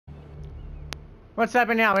What's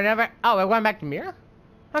happening now? Oh, we're going back to Mira?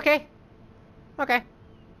 Okay. Okay.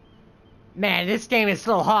 Man, this game is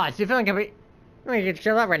so hard. So you feel like I'm gonna get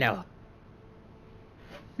chill out right now.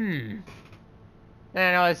 I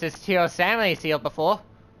noticed this Teal's family sealed before.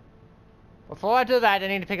 Before I do that, I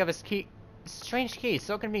need to pick up his key. Strange key,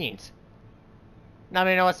 so convenient.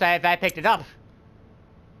 Nobody knows if I picked it up.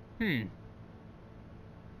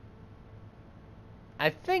 I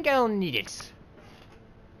think I'll need it.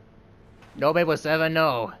 Nobody will ever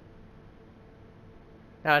know.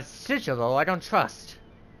 Now, it's sigil, though, I don't trust.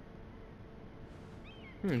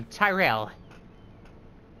 Tyrell.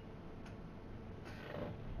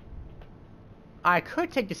 I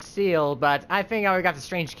could take the seal, but I think I already got the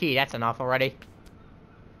strange key. That's enough already.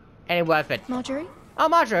 Ain't worth it. Marjorie? Oh,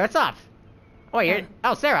 Marjorie, what's up? Wait,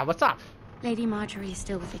 oh, Sarah, what's up? Lady Marjorie is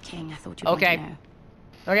still with the king. I thought you'd want to know.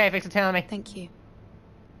 Okay, thanks for telling me. Thank you.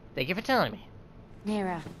 Thank you for telling me.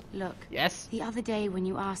 Mira, look. Yes? The other day when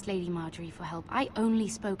you asked Lady Marjorie for help, I only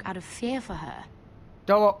spoke out of fear for her.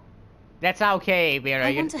 Don't. That's okay, Mira.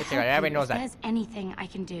 I want to help everybody you knows if that. there's anything I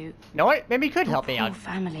can do. You know what? Maybe you could help me out.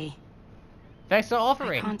 Family. Thanks for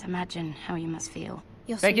offering. I can't imagine how you must feel.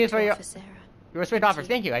 Thank you for your Sarah. Your sweet offer.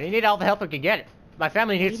 Thank you. I need all the help I can get. My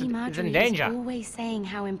family is in danger. Is always saying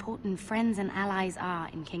how important friends and allies are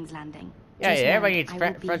in King's Landing. Yeah, everybody needs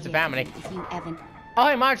friends and family. If you ever... Oh,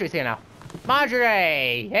 hey, Marjorie's here now.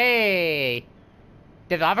 Marjorie! Hey!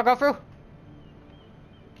 Did the offer go through?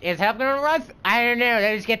 Is help gonna arrive? I don't know.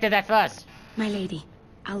 Let's get to that first. My lady,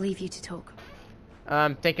 I'll leave you to talk.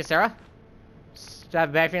 Thank you, Sarah. Do I have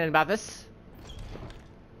a bad feeling about this?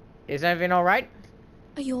 Is everything alright?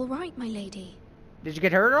 Are you alright, my lady? Did you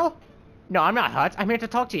get hurt at all? No, I'm not hurt. I'm here to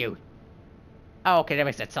talk to you. Oh, okay, that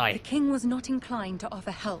makes sense. Sorry. The king was not inclined to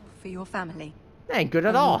offer help for your family. That ain't good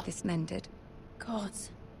at I'll all. need this mended. Gods.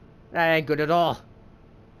 That ain't good at all.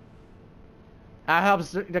 Our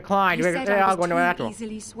help's declined. He said We're I all was going to too natural.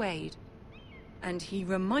 easily swayed. And he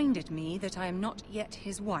reminded me that I am not yet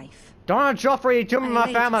his wife. Donald Joffrey to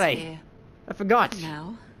my family. Here. I forgot.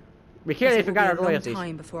 Now, We clearly forgot our loyalties.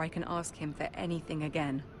 time before I can ask him for anything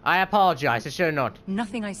again. I apologize. I should have known.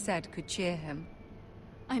 Nothing I said could cheer him.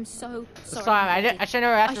 I'm so sorry. Sorry, I should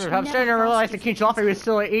never asked for help. I should never realized that King Joffrey was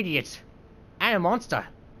still an idiot. And a monster.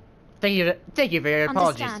 Thank you for your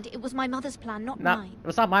apologies. Understand, it was my mother's plan, not mine. It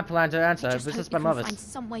was not my plan to answer. This is my mother's. Find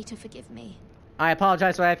some way to forgive me. I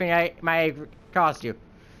apologize for anything I may have caused you.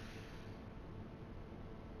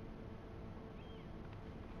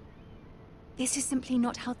 This is simply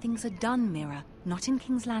not how things are done, Mira. Not in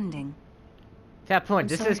King's Landing. To that point,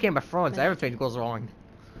 this is Game of Thrones. Everything goes wrong.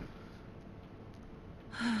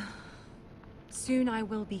 Soon I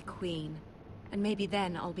will be queen. And maybe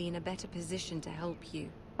then I'll be in a better position to help you.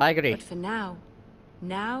 I agree. But for now,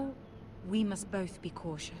 we must both be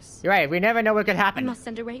cautious. You're right. We never know what could I happen. must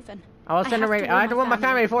send a raven. I will send a raven. I don't want my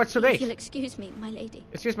family before it's too If you'll late. excuse me, my lady.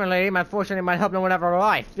 Excuse me, lady. Unfortunately, my help no one ever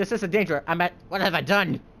arrived. This is a danger. What have I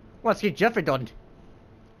done? What's King Joffrey done?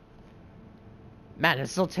 Man,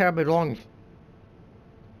 it's so terribly wrong.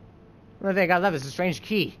 The only thing I got left is a strange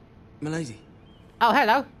key. Milady. Oh,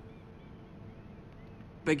 hello.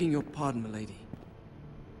 Begging your pardon, milady.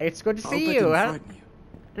 It's good to I see hope I you. didn't Huh? frighten you.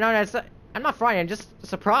 No, it's not, I'm not frightened. Just I'm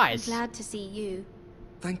surprised. glad to see you.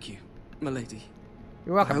 Thank you, milady.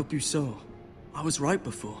 You're I welcome. hope you saw. I was right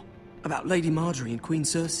before. About Lady Marjorie and Queen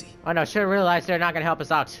Cersei. Oh no, should have realized they're not gonna help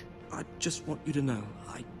us out. I just want you to know,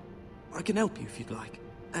 I can help you if you'd like.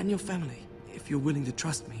 And your family, if you're willing to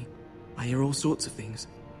trust me. I hear all sorts of things.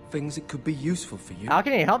 Things that could be useful for you. How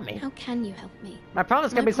can you help me? How can you help me? My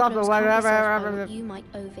problems can My be solved with problems can't be solved by whatever. what you might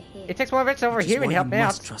overhear. It takes more of it to overhear and help me You out.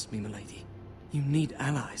 must trust me, milady. You need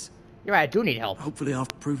allies. You're right, I do need help. Hopefully I've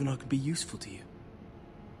proven I could be useful to you.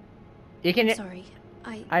 You can. Sorry,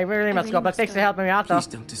 I really must go, but thanks for go. helping me out, though. Please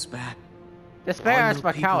don't despair. Despair I is know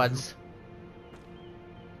for people cowards.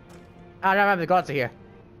 I don't have the gods here.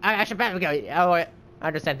 I should better go. Oh, I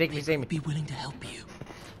understand. Thank you for seeing me. Be willing to help you.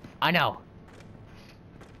 I know.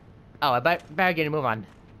 Oh, I better get a move on.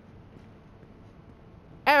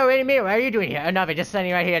 Oh, wait a minute. What are you doing here? Oh, nothing. Just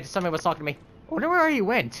standing right here. Just somebody was talking to me. I wonder where he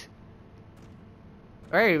went.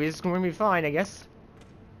 Alright, this is going to be fine, I guess.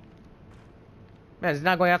 Man, it's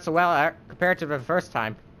not going out so well compared to the first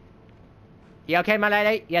time. You okay, my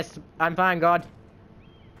lady? Yes, I'm fine, God.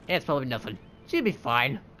 It's probably nothing. She'll be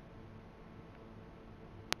fine.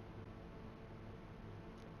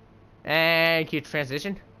 And cute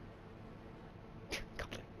transition.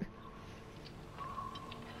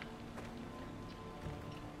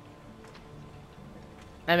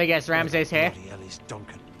 Let me guess, Ramsay's here. Bloody hell is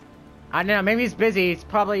Duncan? I don't know, maybe he's busy. He's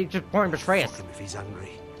probably just born to betray us. Fuck him if he's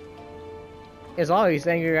hungry. is always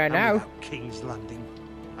angry right And now. without King's Landing.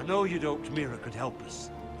 I know you'd hoped Mira could help us,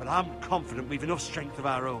 but I'm confident we've enough strength of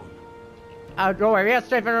our own. Don't worry, we have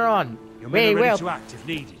strength of our own. Your We men are ready will. to act if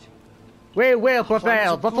needed. We will Plan is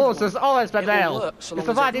prevail. a The good forces one. always It'll prevail. work so We long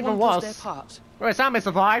as survived even everyone does worse. their part. Well, Sammy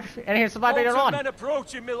survived, and he survived later on. Men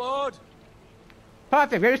approaching, my lord.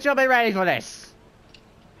 Perfect, we should be ready for this.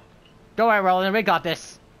 Don't worry, Roland, we got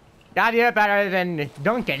this. Now you're better than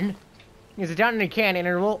Duncan. He's down in the canyon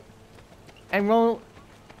and roll in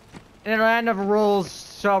the land of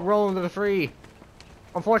rules shall roll to the free.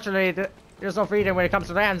 Unfortunately, there's no freedom when it comes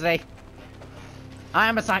to Ramsay. I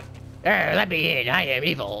am a sign. Let me in. I am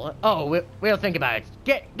evil. Oh, we'll think about it.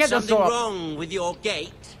 Get the Something sword. wrong with your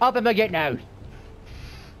gate? Open the gate now.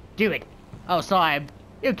 Do it. Oh, sorry.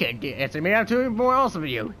 You can't answer me. I'm too more awesome than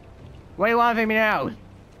you. What do you want from me now?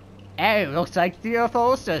 Oh, looks like the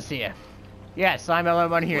Forster's here. Yes, I'm the only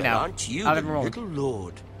one here Well, now. aren't you I've the been wrong. little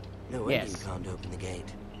lord? No wonder Yes. you can't open the gate.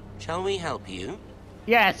 Shall we help you?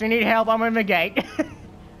 Yes, we need help. Open the gate.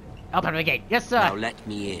 Open the gate. Yes, sir. Now let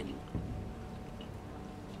me in.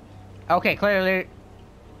 Okay, clearly,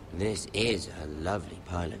 This is a lovely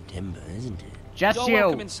pile of timber, isn't it? just You're you.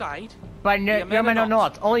 welcome inside. But Your your men men are are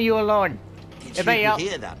not. Only you alone. Did If you I,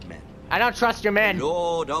 hear that, men? I don't trust your men. The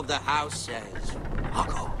lord of the house says,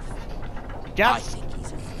 fuck off. I Just, think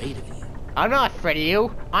he's afraid of you. I'm not afraid of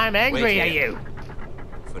you. I'm angry Wait at here. you.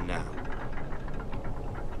 For now.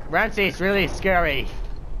 Ramsay's really scary.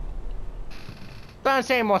 But I'm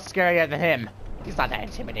saying more scarier than him. He's not that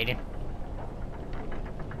intimidating.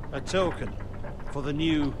 A token for the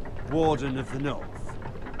new Warden of the North.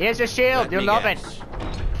 Here's your shield. Let You'll me love guess. it.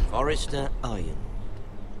 Forrester Iron.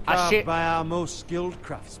 A Carved shield. by our most skilled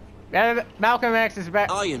craftsmen. Malcolm X is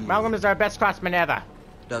Iron. Malcolm is our best craftsman ever.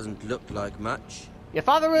 Doesn't look like much. Your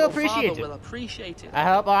father will Your appreciate father it. will appreciate it. I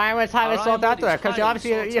hope Ironwood's highly Our sought Ironwood out there, is because highly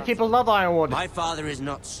obviously sought your after. people love Ironwood. My father is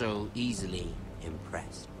not so easily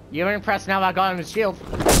impressed. You're impressed now I got him his shield.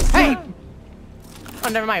 Hey! Oh,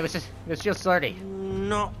 never mind. It was just the shield's sturdy.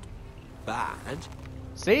 Not bad.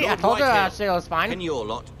 See, I Lord told you Whitehill, our shield was fine. Can your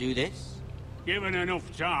lot do this? Given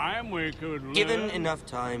enough time, we could learn. Given enough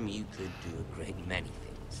time, you could do a great many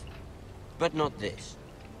things. But not this,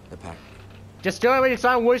 apparently. Just do it when your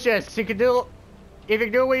son wishes. He can do. If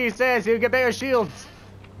you do what he says, he'll get better shields.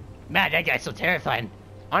 Man, that guy's so terrifying.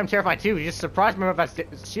 I'm terrified too. He just surprised me with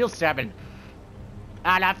a shield stabbing.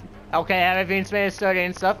 Okay, everything's made of sturdy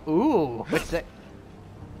and stuff. Ooh, what's that?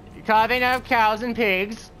 Carving of cows and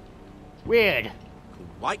pigs. Weird.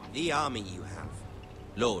 Quite the army you have,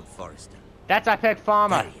 Lord Forrester. That's a pig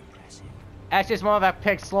farmer. Very impressive. That's just more of a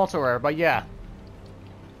pig slaughterer, but yeah.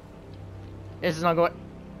 This is not going.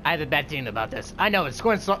 I have a bad thing about this. I know it's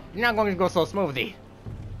going so. Not going to go so smoothly.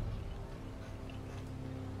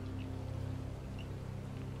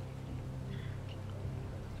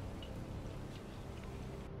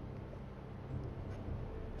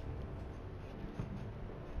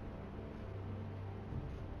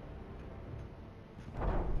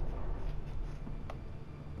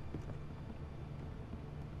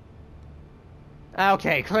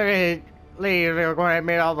 Okay, clearly we're going to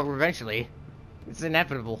make it all over eventually. It's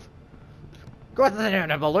inevitable. Of course it's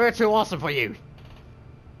inevitable. We're too awesome for you.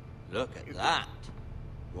 Look at that.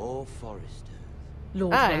 More Forresters.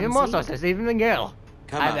 Lord Even more Ramsay. sources, even the girl.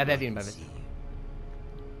 Come I out, have let everything me above it. see you.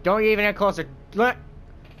 Don't even get closer. Look.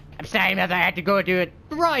 I'm saying that I had to go do it.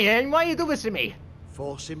 Ryan, why you do this to me?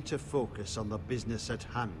 Force him to focus on the business at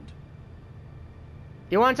hand.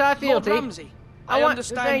 You want our Lord fealty? Ramsay, I I want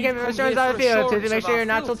understand to you've give come assurance here our for fealty to assurance make of sure our you're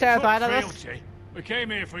not so fealty. terrified of us. Fealty. We came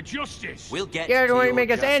here for justice. We'll get You're to going to your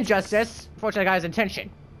make us justice. injustice. Fortunately, I got his intention.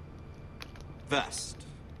 First,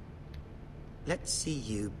 let's see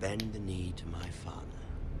you bend the knee to my father,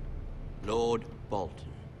 Lord Bolton,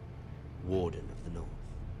 Warden of the North.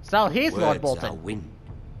 So he's Words Lord are Bolton. wind.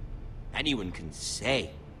 Anyone can say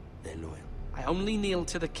they're loyal. I only kneel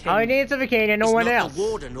to the king. I need to the king and no Is one not else. the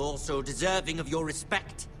Warden also deserving of your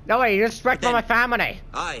respect? No way, you respect But for my then- family.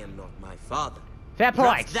 I am not my father. Fair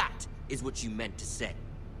Perhaps point. that is what you meant to say.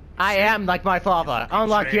 I am like my father,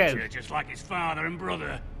 unlike Traitor, you. just like his father and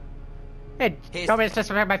brother. Hey, Here's- don't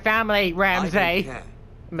disrespect my family, I don't Ramsay. care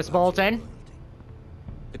Miss about your Bolton. loyalty.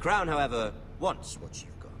 The crown, however, wants what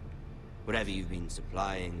you've got. Whatever you've been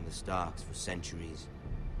supplying the Starks for centuries.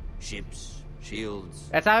 Ships, shields.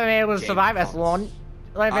 That's how I'm able to James survive as Potts. long.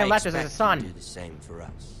 Not I even left as a expect son. you'll do the same for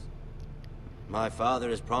us. My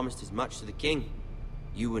father has promised as much to the king.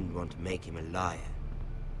 You wouldn't want to make him a liar,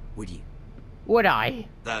 would you? Would I?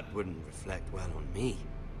 That wouldn't reflect well on me.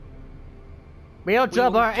 We'll We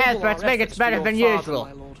double will our double efforts, our make it efforts better for than your father, usual.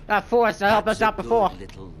 my lord. That force to help us That's a out before. good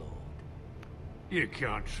little lord. You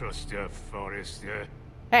can't trust her, Forrester.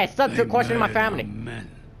 Hey, stop They questioning my murder family. Men.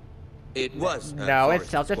 It was. No, it's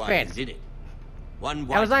Forrester self-defense. Squire, did it? One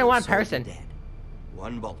That was only Whitehill one soldier person. Dead.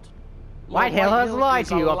 One Bolton. Whitehill has lied is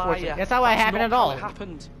to you, a unfortunately. liar. That's not what happened not at how all. it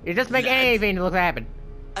happened. You just make anything look happen.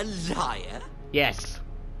 A liar? Yes.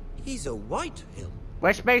 He's a Whitehill.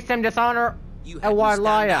 Which makes him dishonor You a had me white stand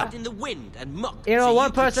liar. out in the wind and mock. You know, so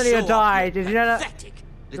one could person show who off died, your did you know that? pathetic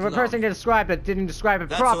The little person army. described it didn't describe it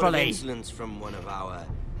That sort of properly. insolence from one of our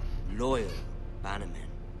loyal bannermen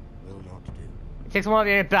will not do. It takes one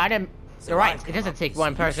of you to ban him. So You're right, I've it come doesn't up take with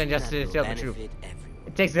one a person solution just that to will tell the truth. benefit everyone.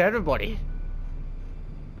 It takes everybody.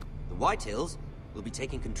 The Whitehills will be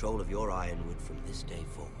taking control of your ironwood from this day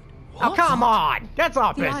forward. Oh, come on! That's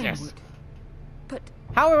our The business. Ironwood. But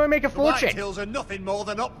How will we make a The fortune? Whitehills are nothing more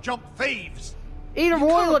than up-jump thieves. Even You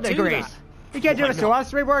royal can't do degrees. that. You can't do Why this to not?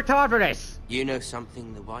 us. We worked hard for this. You know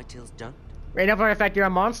something the Whitehills don't? We know for a fact you're a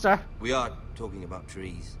monster. We are talking about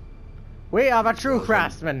trees. We are a true Well, then,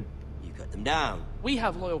 craftsman. You cut them down. We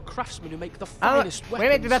have loyal craftsmen who make the I don't- finest we weapons.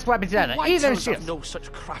 make the best weapons ever, The even Whitehills have shields. no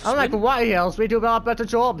such craftsmen. Unlike the Whitehills, we do a lot better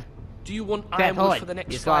job. Do you want Fair ironwood point. for the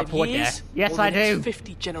next You've got a 5 point years? there. Yes, or the I next do.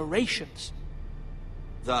 50 generations.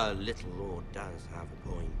 The little lord does have a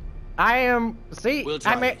point. I am. See, We'll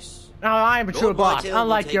try I mean, this. no, I am a true Lord boss. Whitehill will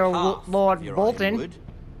Unlike take your half Lord of your Bolton. ironwood,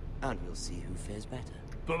 and we'll see who fares better.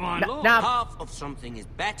 But my No, lord, now- Half of something is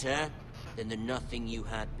better than the nothing you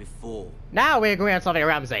had before. Now we agree on something,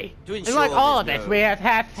 Ramsay. To And ensure like all of there's this, no we have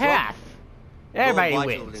half. Everybody Lord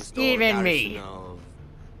Whitehill will wins, install a even me, garrison of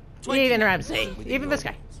 20 even men Ramsay, within even your this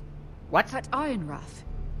guy. walls. What? at Ironwrath,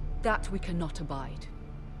 that we cannot abide.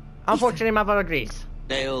 Unfortunately, my brother agrees.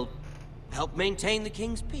 They'll help maintain the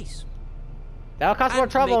king's peace. That'll cause more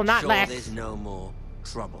And trouble, make not sure less. there's no more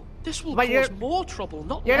trouble. This will But cause you're- more trouble,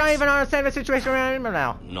 not You less. don't even understand the situation we're in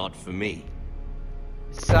now, Not for me.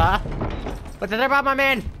 sir. What's the about my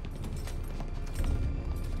man?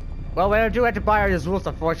 Well, we do have to buy his rules,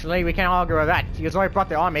 unfortunately. We can't argue with that. He's already brought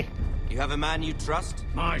the army. You have a man you trust?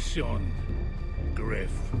 my son,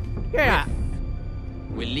 Griff. Yeah,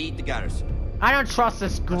 Will lead the garrison. I don't trust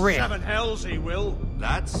this Griff. Seven hells he will.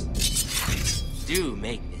 Lads, do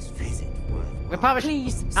make this visit worthwhile. We probably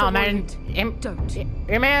Please, Oh Sir man, Roland, him, don't.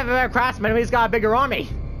 He may have a craftsman, but he's got a bigger army.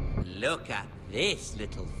 Look at this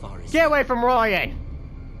little forest. Get away from Ryan.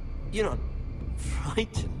 You're not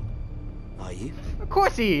frightened, are you? Of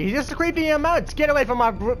course he is. He's just creeping him out. Get away from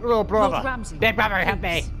my little brother. Lord Ramsay, Big brother, help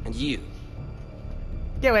me. And you?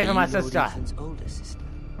 Get away Are from you my Lord sister. Ethan's older sister?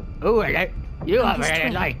 Ooh, hello. You I'm over his here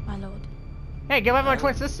twin, tonight. my lord. Hey, get away from my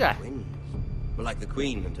twin sister. Twins. Well, like the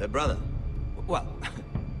Queen and her brother. Well,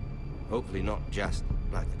 hopefully not just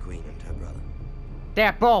like the Queen and her brother.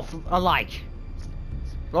 They're both alike.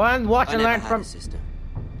 Learn, watch, I and never learn had from. a sister.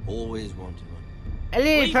 Always wanted one.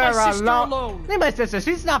 Leave Leave my her sister alone. alone. Leave my sister.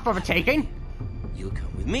 She's not for the taking. You'll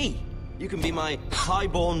come with me. You can be my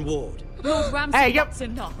highborn ward. Lord Ramsay, Hey, yep. that's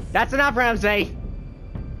enough. That's enough, Ramsay.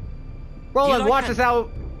 Roland, like watch her? this out.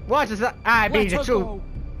 Watch this out. I be Let the her truth. go.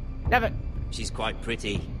 Never. She's quite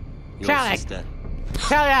pretty. Your Charlie. sister.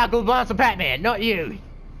 Tell you how good belongs to Batman, not you.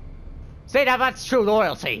 See, now that's true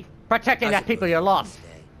loyalty. Protecting I that people suppose you you love. can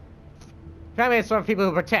stay. Family is for people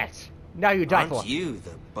who protect. Now you die for. Aren't you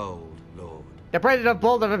the bold lord? The president of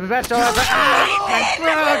Boulder, the best ever. Ah, my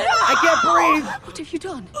throat! I can't breathe! What have you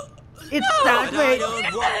done? It's not And I great!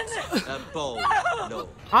 don't want a bold lord.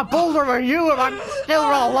 I'm bolder than you if I'm still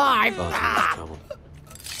alive! Both in Ah, trouble.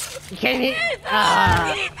 can you?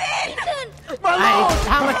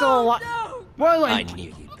 How much alive? I Roland, knew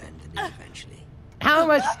you'd bend the knee eventually. how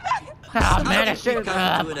much? Oh man, I You should.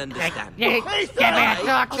 come to an understanding. Get me a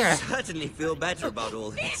doctor! I certainly feel better about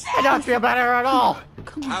all this. I don't feel better at all.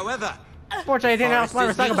 However, Fortunately, I didn't have my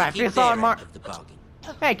foresters recycle will back. keep You saw their it, Mark. end of the bargain.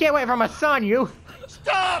 Hey, get away from my son, you!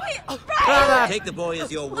 Stop! Brother! Take the boy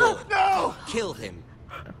as your ward. No! Kill him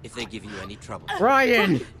if they give you any trouble.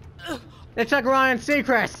 Ryan! They took Ryan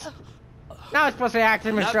Seacrest! Now it's supposed to act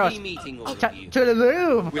in the shows. Lovely meeting all of you. To the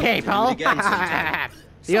Louvre, We'll have to do people! it again sometime.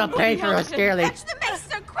 You'll pay for us dearly.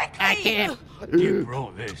 I can't. You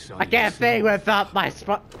brought this on I can't think without my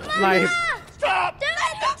my. Stop!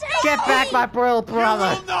 Get back my little You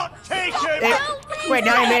brother! will not take him! Wait,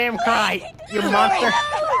 now you made him cry, you monster!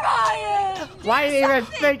 Why do you even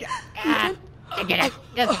think? Ah, get it.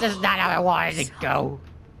 This is not how I wanted to go.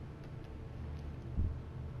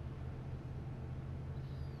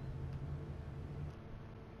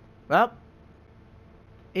 Well,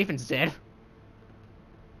 Ethan's dead.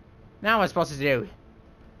 Now what am I supposed to do?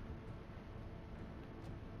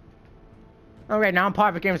 Alright, now I'm part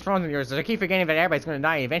of the Game of Thrones universe, so I keep forgetting that everybody's gonna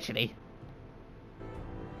die eventually.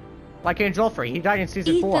 Like in Joffrey, he died in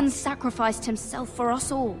season 4. Ethan sacrificed himself for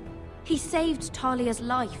us all. He saved Talia's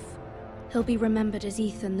life. He'll be remembered as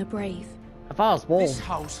Ethan the Brave. I thought it was bold. This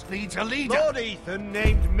house needs a leader. Lord Ethan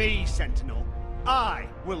named me Sentinel. I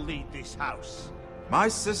will lead this house. My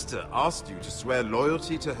sister asked you to swear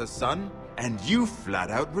loyalty to her son, and you flat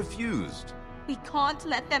out refused. We can't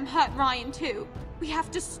let them hurt Ryan too. We have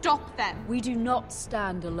to stop them. We do not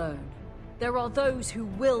stand alone. There are those who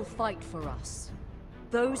will fight for us.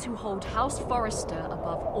 Those who hold House Forrester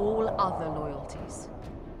above all other loyalties.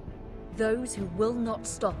 Those who will not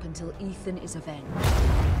stop until Ethan is avenged.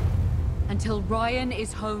 Until Ryan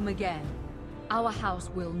is home again, our house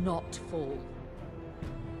will not fall.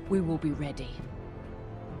 We will be ready.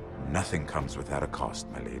 Nothing comes without a cost,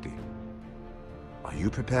 my lady. Are you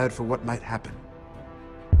prepared for what might happen?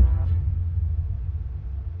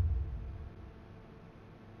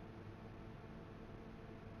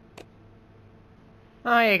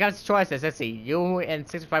 Oh, yeah, you got some choices. Let's see. You and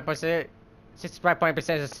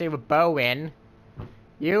 65.% see with Bowen.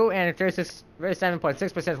 You and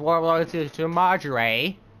 37.6% war loyalty to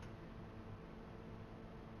Marjorie.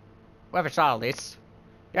 Whoever shot at least.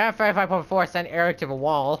 You have 35.4% Eric to the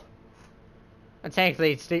wall. And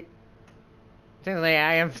technically,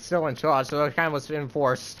 I am still in charge, so it kind of was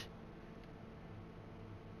enforced.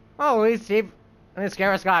 Oh, at least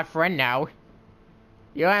Garrett's got a friend now.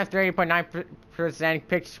 You have 30.9%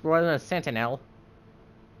 picked score than a Sentinel.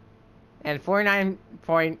 And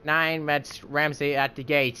 49.9% met Ramsay at the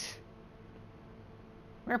gate.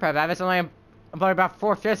 We're proud of that. Only about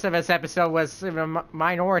 4/5 of this episode was a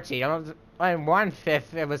minority. Only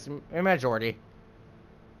 1/5 it was a majority.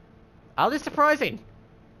 Oddly surprising.